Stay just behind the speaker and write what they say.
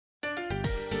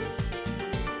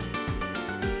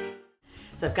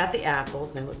So I've got the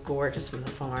apples, they look gorgeous from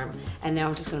the farm, and now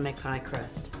I'm just gonna make pie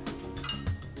crust.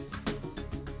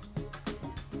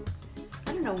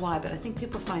 I don't know why, but I think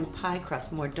people find pie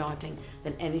crust more daunting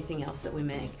than anything else that we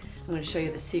make. I'm gonna show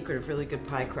you the secret of really good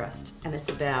pie crust, and it's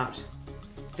about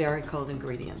very cold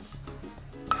ingredients.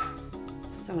 So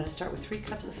I'm gonna start with 3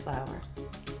 cups of flour,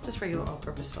 just regular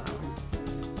all-purpose flour.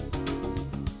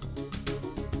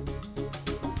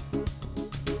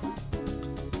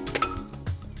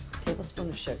 Tablespoon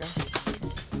of sugar,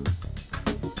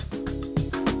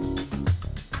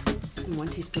 and 1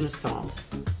 teaspoon of salt.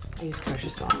 I use kosher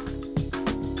salt.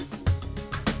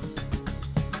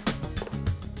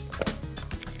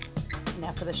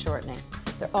 Now for the shortening.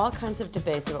 There are all kinds of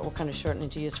debates about what kind of shortening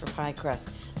to use for pie crust,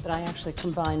 but I actually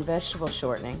combine vegetable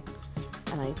shortening,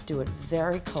 and I do it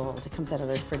very cold. It comes out of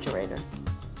the refrigerator.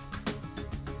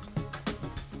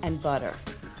 And butter.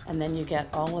 And then you get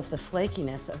all of the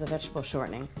flakiness of the vegetable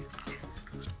shortening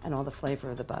and all the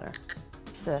flavor of the butter.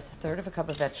 So that's 1/3 cup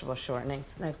of vegetable shortening.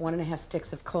 And I have 1½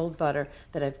 sticks of cold butter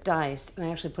that I've diced, and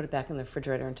I actually put it back in the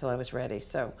refrigerator until I was ready.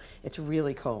 So it's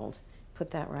really cold.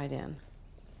 Put that right in.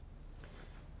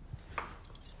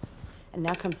 And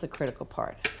now comes the critical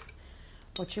part.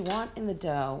 What you want in the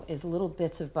dough is little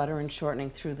bits of butter and shortening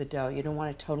through the dough. You don't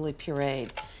want it totally pureed.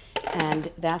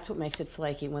 And that's what makes it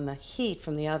flaky. When the heat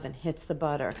from the oven hits the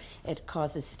butter, it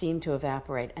causes steam to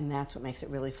evaporate, and that's what makes it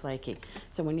really flaky.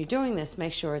 So when you're doing this,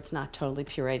 make sure it's not totally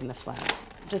pureed in the flour.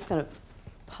 I'm just gonna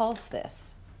pulse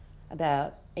this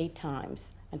about 8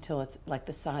 times until it's like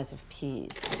the size of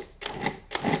peas.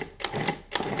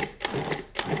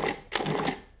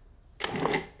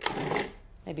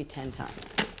 Maybe 10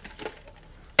 times.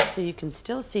 So you can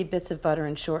still see bits of butter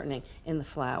and shortening in the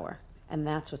flour, and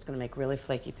that's what's going to make really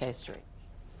flaky pastry.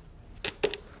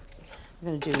 I'm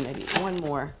going to do maybe 1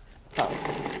 more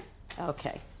pulse.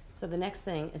 Okay, so the next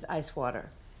thing is ice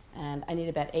water, and I need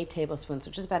about 8 tablespoons,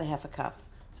 which is about 1/2 cup.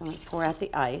 So I'm going to pour out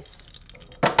the ice.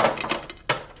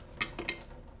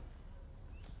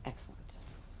 Excellent.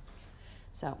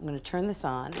 So I'm going to turn this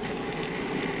on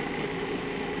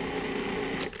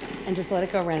and just let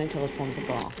it go around until it forms a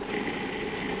ball.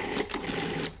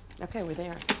 Okay, we're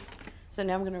there. So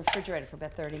now I'm going to refrigerate it for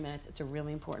about 30 minutes. It's a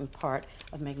really important part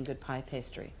of making good pie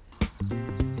pastry.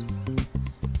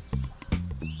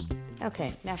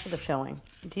 Okay, now for the filling.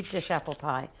 Deep dish apple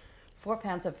pie. 4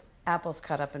 pounds of apples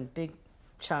cut up in big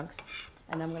chunks,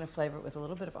 and I'm going to flavor it with a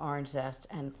little bit of orange zest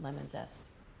and lemon zest.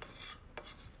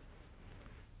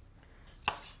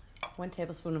 1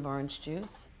 tablespoon of orange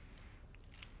juice,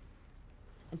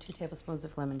 and 2 tablespoons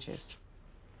of lemon juice.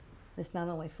 This not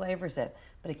only flavors it,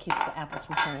 but it keeps the apples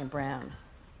from turning brown.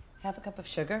 1/2 cup of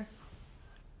sugar.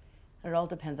 It all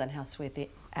depends on how sweet the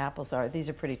apples are. These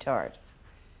are pretty tart.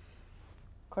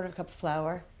 1/4 cup of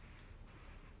flour.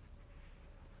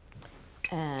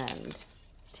 And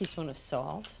a teaspoon of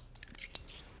salt.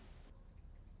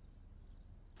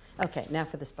 Okay, now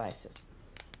for the spices.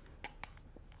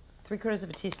 3/4 of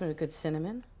a teaspoon of good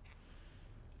cinnamon.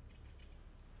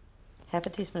 1/2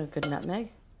 teaspoon of good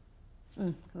nutmeg.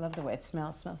 I love the way it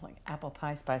smells. It smells like apple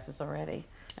pie spices already.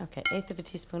 Okay, 1/8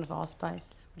 teaspoon of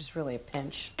allspice, which is really a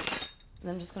pinch. And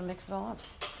then I'm just going to mix it all up.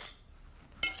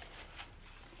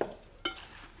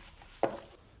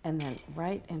 And then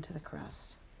right into the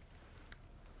crust.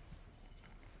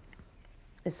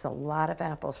 This is a lot of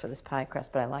apples for this pie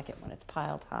crust, but I like it when it's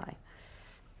piled high.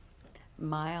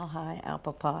 Mile-high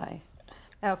apple pie.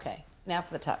 Okay, now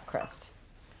for the top crust.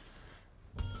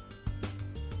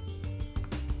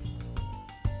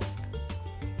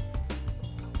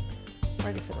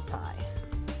 Ready for the pie.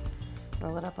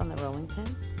 Roll it up on the rolling pin.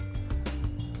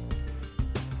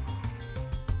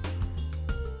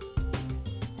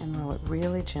 And roll it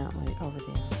really gently over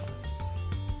the apples.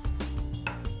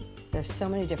 There's so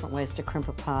many different ways to crimp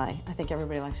a pie. I think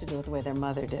everybody likes to do it the way their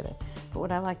mother did it. But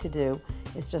what I like to do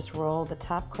is just roll the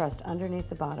top crust underneath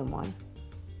the bottom one.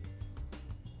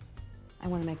 I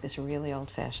want to make this really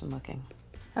old-fashioned looking.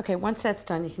 Okay, once that's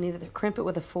done, you can either crimp it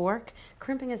with a fork.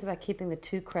 Crimping is about keeping the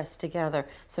 2 crusts together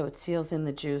so it seals in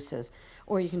the juices.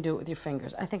 Or you can do it with your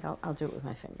fingers. I think I'll do it with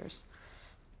my fingers.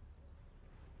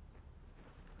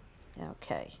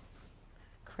 Okay,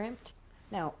 crimped.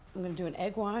 Now, I'm going to do an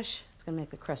egg wash. It's going to make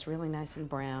the crust really nice and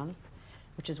brown,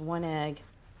 which is 1 egg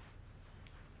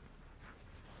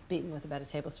beaten with about a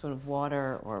tablespoon of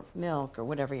water or milk or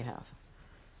whatever you have.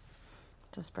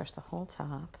 Just brush the whole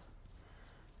top.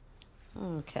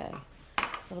 Okay, a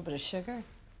little bit of sugar,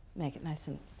 make it nice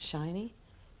and shiny.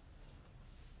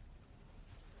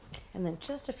 And then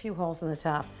just a few holes in the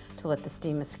top to let the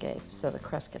steam escape so the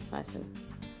crust gets nice and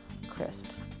crisp.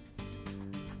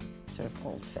 Sort of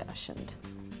old-fashioned.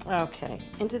 Okay,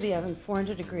 into the oven,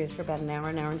 400 degrees for about an hour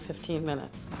and 15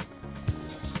 minutes.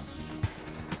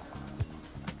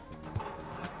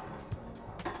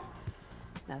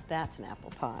 Now that's an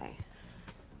apple pie.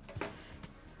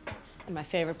 And my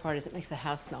favorite part is it makes the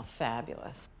house smell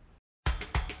fabulous.